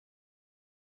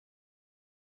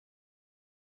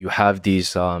you have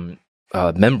these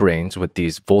membranes with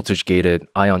these voltage-gated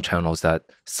ion channels that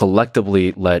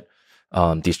selectively let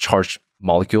these charged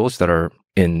molecules that are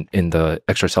in the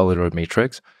extracellular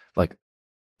matrix, like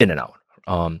in and out.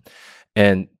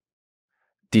 And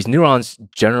these neurons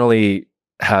generally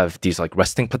have these like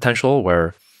resting potential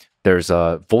where there's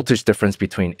a voltage difference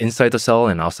between inside the cell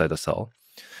and outside the cell.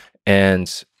 And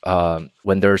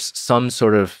when there's some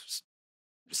sort of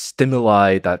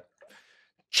stimuli that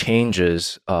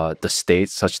changes the state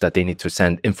such that they need to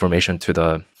send information to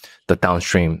the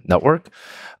downstream network,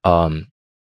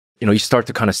 you start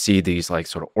to kind of see these like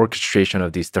sort of orchestration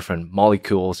of these different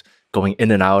molecules going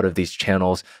in and out of these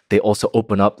channels. They also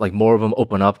open up, like more of them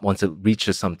open up once it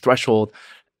reaches some threshold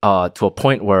to a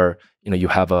point where you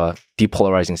have a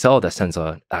depolarizing cell that sends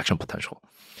an action potential.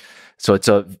 So it's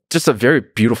just a very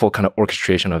beautiful kind of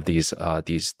orchestration of these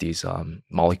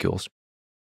molecules.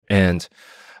 And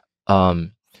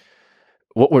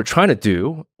what we're trying to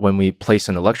do when we place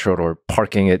an electrode or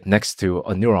parking it next to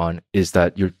a neuron is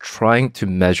that you're trying to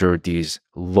measure these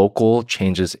local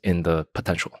changes in the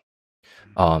potential.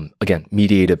 Again,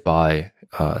 mediated by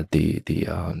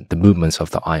the movements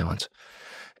of the ions.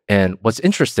 And what's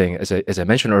interesting, as I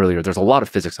mentioned earlier, there's a lot of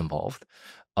physics involved.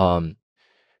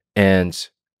 And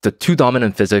the two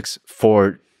dominant physics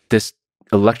for this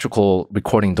electrical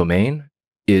recording domain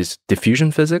is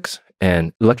diffusion physics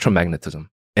and electromagnetism.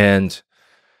 And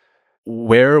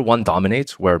where one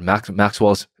dominates, where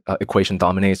Maxwell's equation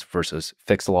dominates versus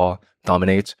Fick's law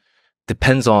dominates,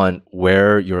 depends on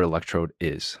where your electrode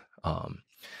is.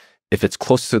 If it's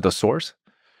close to the source,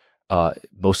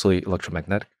 mostly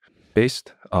electromagnetic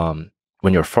based.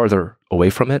 When you're farther away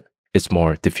from it, it's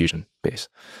more diffusion based.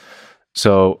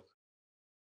 So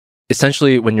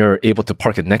essentially, when you're able to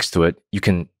park it next to it, you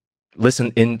can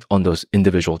listen in on those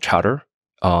individual chatter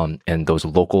and those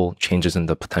local changes in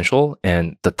the potential.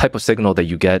 And the type of signal that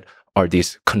you get are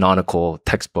these canonical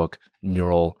textbook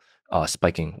neural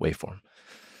spiking waveform.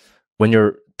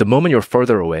 The moment you're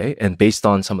further away, and based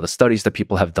on some of the studies that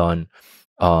people have done,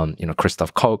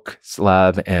 Christoph Koch's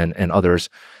lab and others,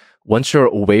 once you're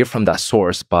away from that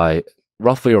source by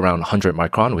roughly around 100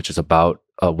 micron, which is about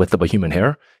width of a human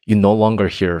hair, you no longer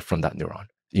hear from that neuron.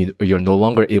 You're no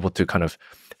longer able to kind of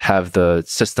have the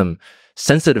system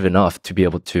sensitive enough to be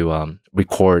able to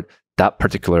record that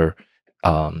particular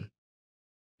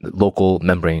local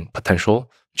membrane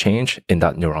potential change in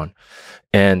that neuron.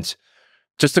 And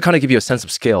just to kind of give you a sense of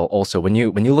scale also, when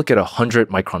you look at a 100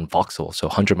 micron voxel, so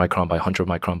 100 micron by 100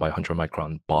 micron by 100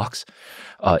 micron box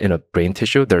in a brain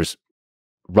tissue, there's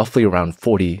roughly around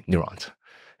 40 neurons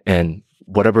and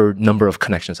whatever number of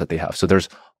connections that they have. So there's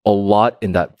a lot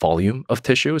in that volume of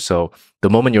tissue. So the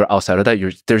moment you're outside of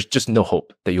that, there's just no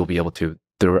hope that you'll be able to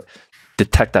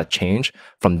detect that change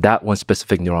from that one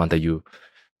specific neuron that you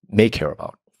may care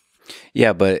about.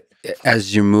 Yeah, but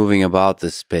as you're moving about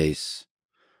this space,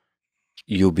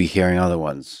 you'll be hearing other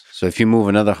ones. So if you move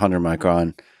another 100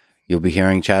 micron, you'll be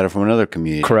hearing chatter from another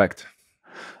community. Correct.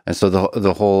 And so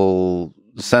the whole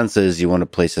sense is you want to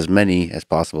place as many as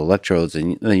possible electrodes,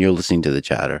 and then you're listening to the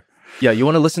chatter. Yeah, you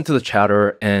want to listen to the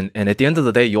chatter, and at the end of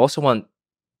the day, you also want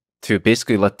to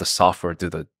basically let the software do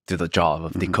the job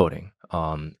of decoding.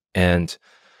 And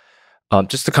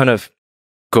just to kind of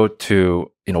go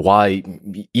to why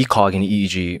ECOG and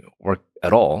EEG work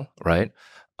at all, right?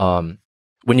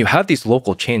 When you have these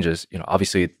local changes,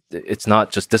 obviously it's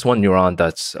not just this one neuron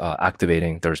that's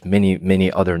activating. There's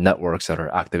many other networks that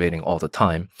are activating all the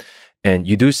time. And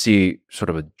you do see sort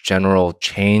of a general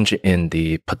change in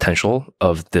the potential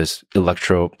of this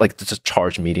this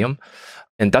charged medium.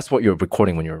 And that's what you're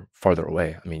recording when you're farther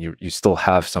away. I mean, you still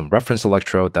have some reference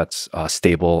electrode that's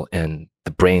stable and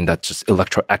the brain that's just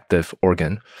electroactive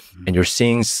organ. And you're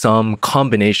seeing some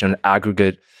combination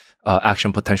aggregate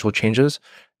action potential changes.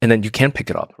 And then you can pick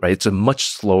it up, right? It's a much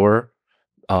slower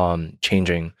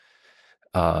changing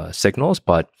signals,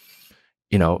 but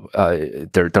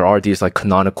there are these like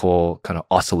canonical kind of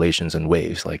oscillations and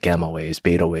waves, like gamma waves,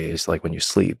 beta waves, like when you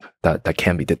sleep, that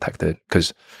can be detected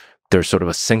because there's sort of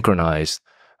a synchronized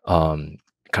kind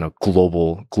of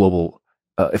global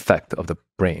effect of the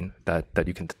brain that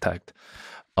you can detect.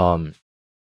 And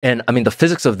I mean, the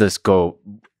physics of this go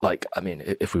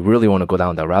if we really want to go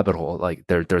down that rabbit hole, like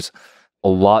there's a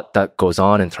lot that goes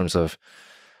on in terms of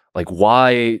like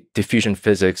why diffusion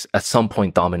physics at some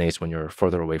point dominates when you're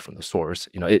further away from the source.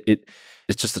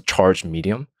 It's just a charged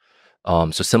medium.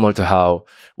 So similar to how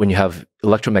when you have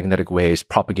electromagnetic waves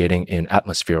propagating in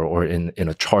atmosphere or in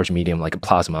a charged medium like a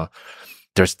plasma,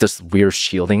 there's this weird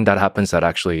shielding that happens that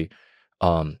actually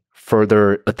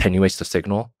further attenuates the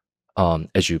signal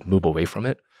as you move away from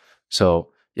it. So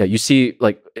Yeah, you see,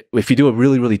 like, if you do a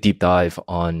really, really deep dive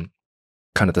on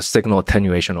kind of the signal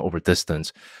attenuation over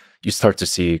distance, you start to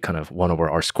see kind of 1 over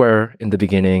r square in the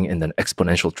beginning and then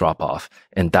exponential drop off.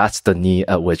 And that's the knee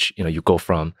at which, you go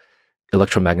from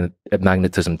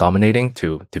electromagnetism dominating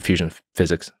to diffusion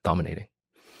physics dominating.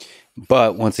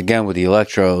 But once again, with the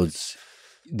electrodes,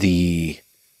 the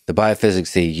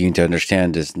biophysics that you need to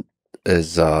understand is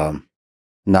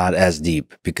not as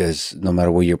deep, because no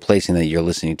matter where you're placing that, you're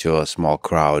listening to a small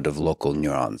crowd of local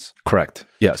neurons. Correct.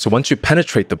 Yeah. So once you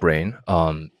penetrate the brain,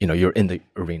 you're in the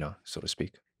arena, so to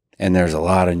speak. And there's a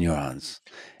lot of neurons.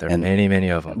 There are many, many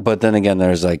of them. But then again,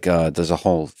 there's like there's a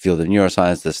whole field of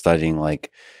neuroscience that's studying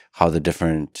like how the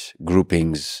different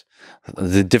groupings,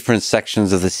 the different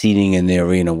sections of the seating in the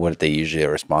arena, what they usually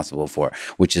are responsible for,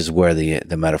 which is where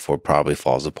the metaphor probably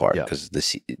falls apart, because the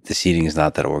seating is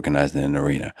not that organized in an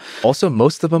arena. Also,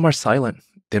 most of them are silent.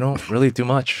 They don't really do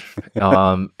much,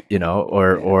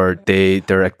 or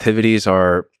their activities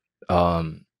are,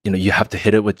 you have to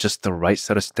hit it with just the right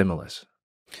set of stimulus.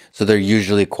 So they're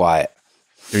usually quiet.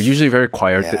 They're usually very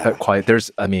quiet. Yeah. Quiet.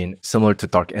 Similar to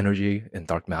dark energy and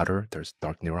dark matter, there's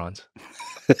dark neurons.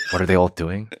 What are they all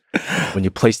doing? When you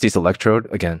place these electrode,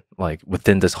 again, like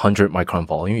within this 100 micron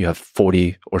volume, you have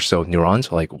 40 or so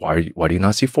neurons. Like, why do you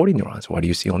not see 40 neurons? Why do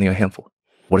you see only a handful?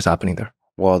 What is happening there?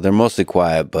 Well, they're mostly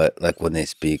quiet, but like when they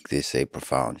speak, they say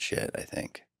profound shit, I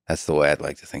think. That's the way I'd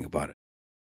like to think about it.